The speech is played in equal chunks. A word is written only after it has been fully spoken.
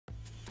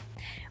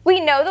We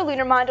know the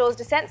lunar module's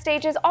descent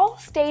stages all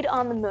stayed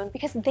on the moon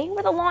because they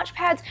were the launch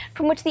pads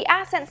from which the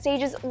ascent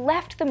stages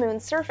left the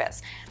moon's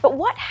surface. But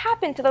what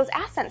happened to those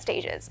ascent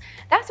stages?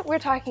 That's what we're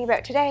talking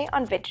about today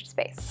on Vintage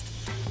Space.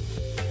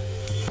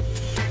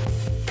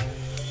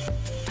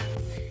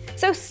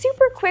 So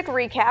super quick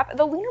recap,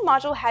 the lunar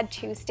module had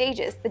two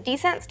stages, the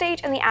descent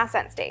stage and the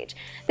ascent stage.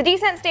 The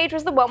descent stage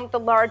was the one with the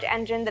large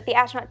engine that the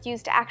astronauts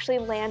used to actually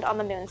land on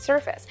the moon's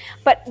surface.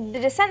 But the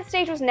descent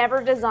stage was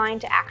never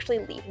designed to actually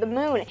leave the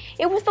moon.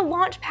 It was the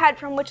launch pad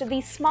from which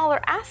the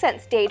smaller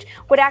ascent stage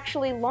would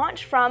actually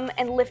launch from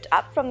and lift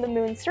up from the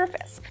moon's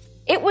surface.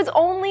 It was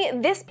only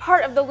this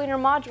part of the lunar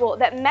module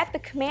that met the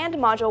command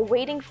module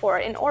waiting for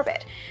it in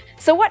orbit.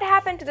 So what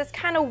happened to this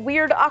kind of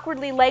weird,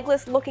 awkwardly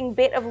legless looking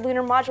bit of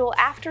lunar module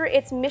after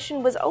its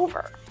mission was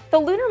over? The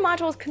lunar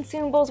module's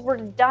consumables were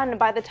done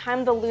by the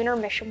time the lunar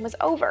mission was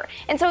over,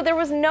 and so there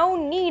was no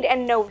need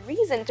and no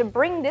reason to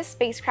bring this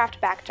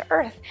spacecraft back to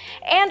Earth.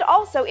 And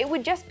also, it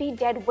would just be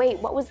dead weight.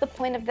 What was the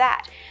point of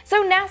that?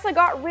 So NASA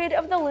got rid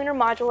of the lunar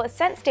module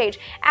ascent stage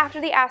after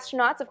the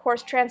astronauts, of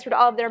course, transferred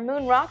all of their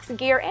moon rocks,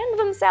 gear, and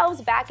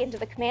themselves back into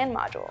the command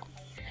module.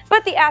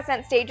 But the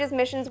ascent stage's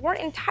missions weren't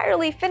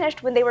entirely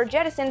finished when they were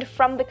jettisoned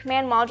from the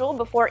command module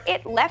before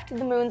it left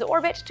the moon's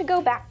orbit to go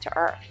back to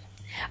Earth.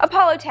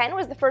 Apollo 10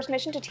 was the first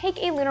mission to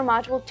take a lunar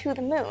module to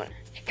the moon.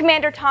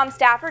 Commander Tom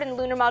Stafford and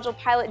lunar module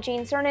pilot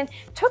Gene Cernan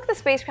took the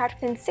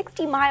spacecraft within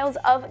 60 miles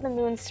of the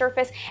moon's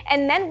surface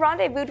and then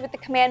rendezvoused with the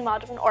command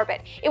module in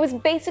orbit. It was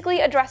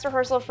basically a dress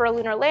rehearsal for a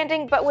lunar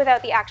landing, but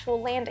without the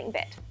actual landing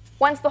bit.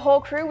 Once the whole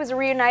crew was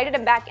reunited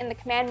and back in the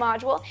command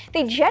module,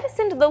 they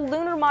jettisoned the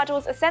lunar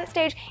module's ascent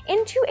stage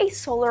into a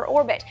solar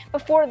orbit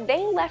before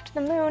they left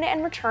the moon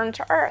and returned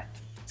to Earth.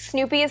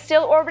 Snoopy is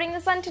still orbiting the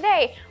sun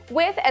today,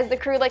 with, as the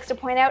crew likes to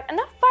point out,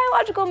 enough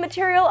biological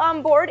material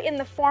on board in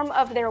the form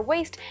of their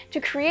waste to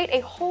create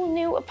a whole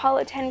new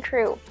Apollo 10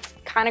 crew.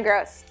 Kinda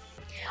gross.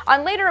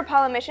 On later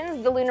Apollo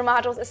missions, the lunar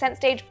module's ascent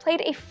stage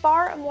played a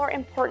far more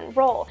important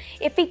role.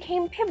 It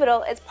became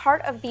pivotal as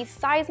part of these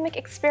seismic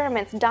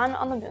experiments done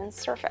on the moon's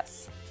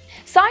surface.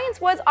 Science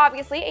was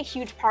obviously a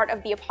huge part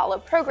of the Apollo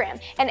program,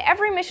 and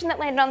every mission that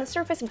landed on the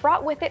surface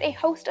brought with it a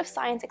host of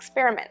science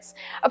experiments.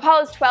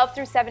 Apollos 12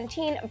 through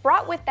 17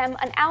 brought with them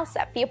an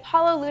ALSEP, the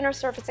Apollo Lunar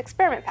Surface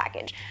Experiment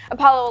Package.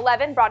 Apollo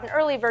 11 brought an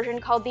early version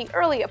called the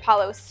Early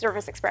Apollo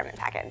Surface Experiment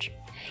Package.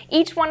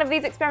 Each one of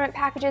these experiment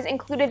packages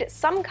included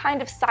some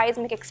kind of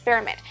seismic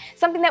experiment,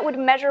 something that would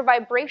measure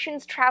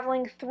vibrations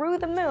traveling through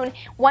the moon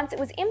once it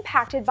was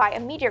impacted by a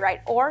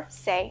meteorite or,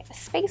 say, a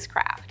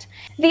spacecraft.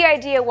 The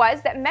idea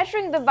was that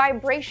measuring the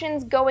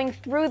vibrations going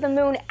through the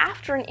moon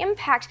after an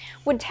impact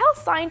would tell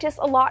scientists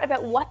a lot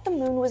about what the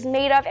moon was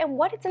made of and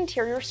what its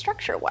interior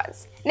structure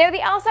was. Now, the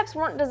ALSEPs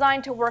weren't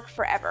designed to work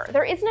forever.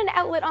 There isn't an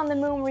outlet on the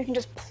moon where you can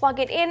just plug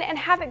it in and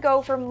have it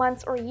go for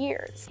months or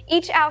years.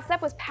 Each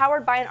ALSEP was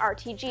powered by an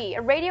RTG,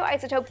 a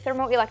radioisotope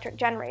thermoelectric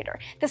generator,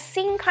 the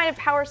same kind of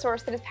power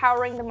source that is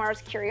powering the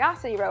Mars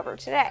Curiosity rover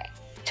today.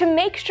 To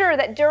make sure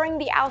that during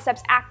the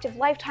ALSEP's active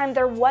lifetime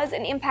there was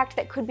an impact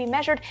that could be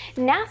measured,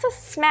 NASA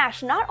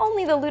smashed not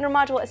only the lunar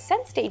module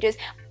ascent stages,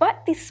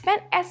 but the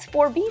spent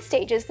S-4B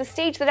stages, the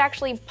stage that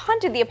actually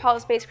punted the Apollo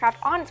spacecraft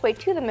on its way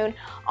to the moon,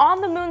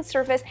 on the moon's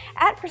surface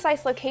at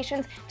precise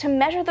locations to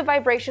measure the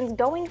vibrations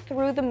going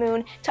through the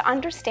moon to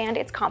understand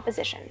its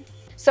composition.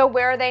 So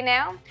where are they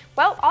now?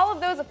 Well, all of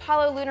those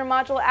Apollo lunar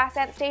module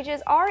ascent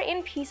stages are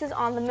in pieces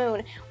on the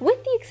moon,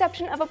 with the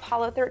exception of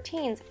Apollo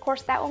 13's. Of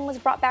course, that one was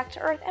brought back to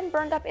Earth and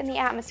burned up in the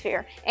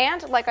atmosphere.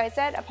 And, like I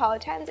said, Apollo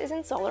 10's is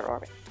in solar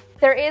orbit.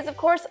 There is, of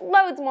course,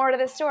 loads more to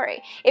this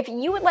story. If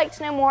you would like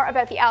to know more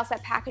about the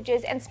ALSEP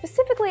packages, and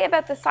specifically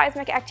about the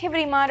seismic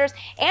activity monitors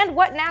and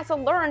what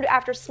NASA learned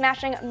after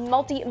smashing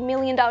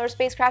multi-million-dollar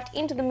spacecraft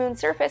into the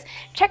moon's surface,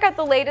 check out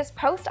the latest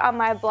post on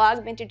my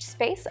blog, Vintage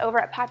Space, over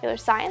at Popular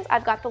Science.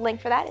 I've got the link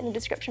for that in the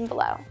description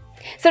below.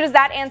 So does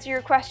that answer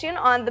your question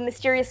on the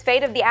mysterious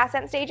fate of the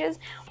ascent stages?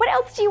 What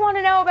else do you want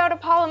to know about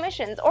Apollo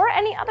missions, or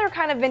any other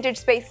kind of vintage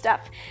space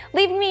stuff?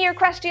 Leave me your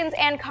questions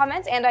and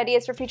comments and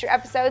ideas for future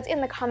episodes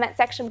in the comment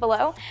section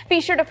below.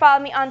 Be sure to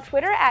follow me on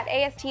Twitter at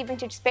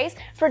ASTVintageSpace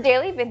for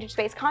daily Vintage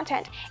Space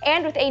content.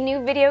 And with a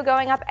new video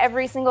going up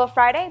every single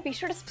Friday, be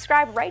sure to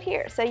subscribe right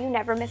here so you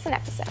never miss an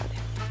episode.